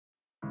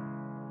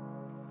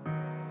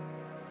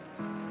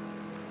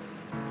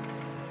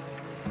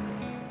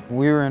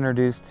We were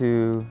introduced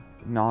to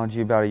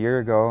Acknowlogy about a year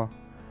ago,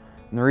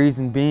 and the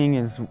reason being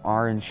is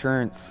our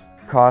insurance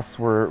costs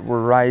were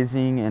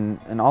rising,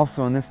 and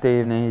also in this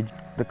day and age,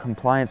 the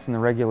compliance and the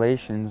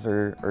regulations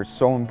are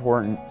so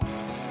important.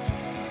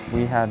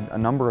 We had a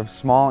number of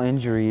small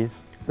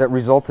injuries that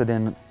resulted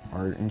in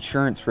our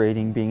insurance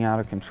rating being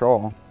out of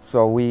control.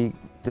 So we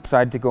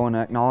decided to go in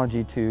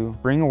Acknowlogy to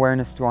bring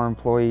awareness to our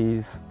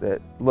employees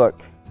that,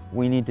 look,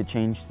 we need to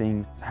change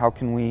things. How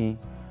can we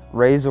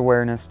raise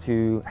awareness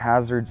to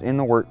hazards in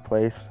the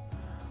workplace?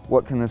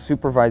 What can the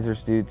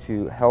supervisors do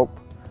to help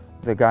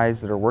the guys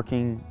that are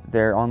working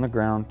there on the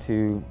ground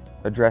to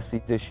address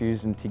these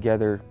issues and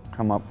together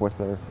come up with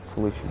a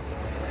solution?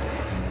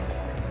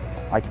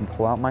 I can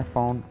pull out my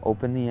phone,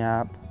 open the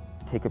app,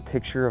 take a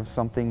picture of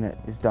something that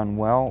is done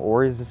well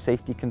or is a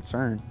safety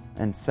concern,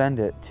 and send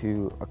it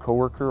to a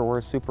coworker or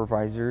a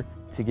supervisor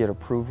to get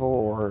approval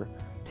or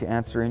to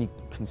answer any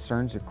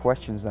concerns or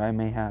questions that I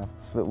may have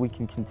so that we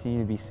can continue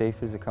to be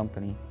safe as a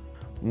company.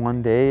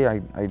 One day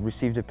I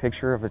received a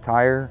picture of a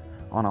tire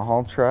on a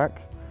haul truck,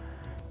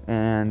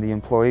 and the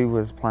employee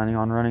was planning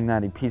on running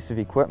that piece of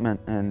equipment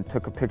and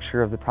took a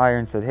picture of the tire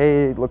and said,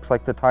 "Hey, it looks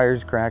like the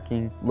tire's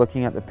cracking."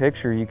 Looking at the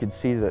picture, you could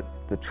see that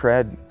the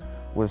tread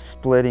was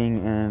splitting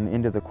and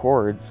into the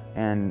cords,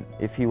 and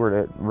if he were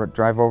to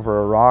drive over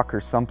a rock or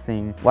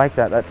something like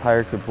that, that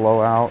tire could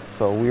blow out.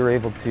 So we were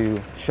able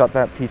to shut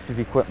that piece of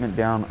equipment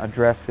down,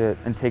 address it,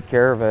 and take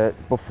care of it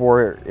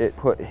before it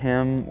put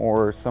him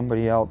or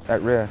somebody else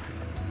at risk.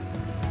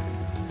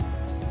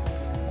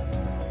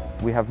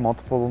 We have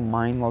multiple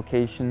mine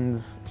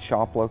locations,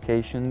 shop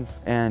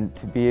locations, and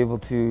to be able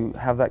to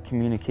have that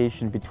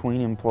communication between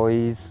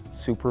employees,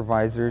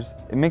 supervisors,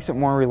 it makes it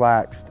more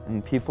relaxed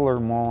and people are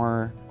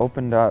more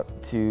opened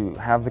up to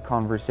have the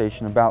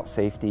conversation about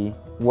safety.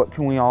 What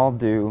can we all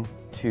do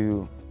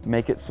to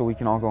make it so we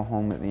can all go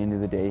home at the end of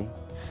the day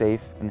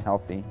safe and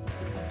healthy?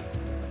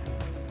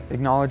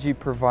 Acknowlogy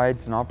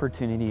provides an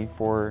opportunity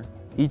for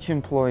each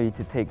employee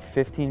to take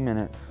 15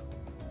 minutes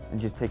and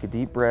just take a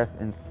deep breath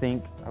and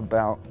think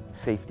about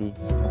safety.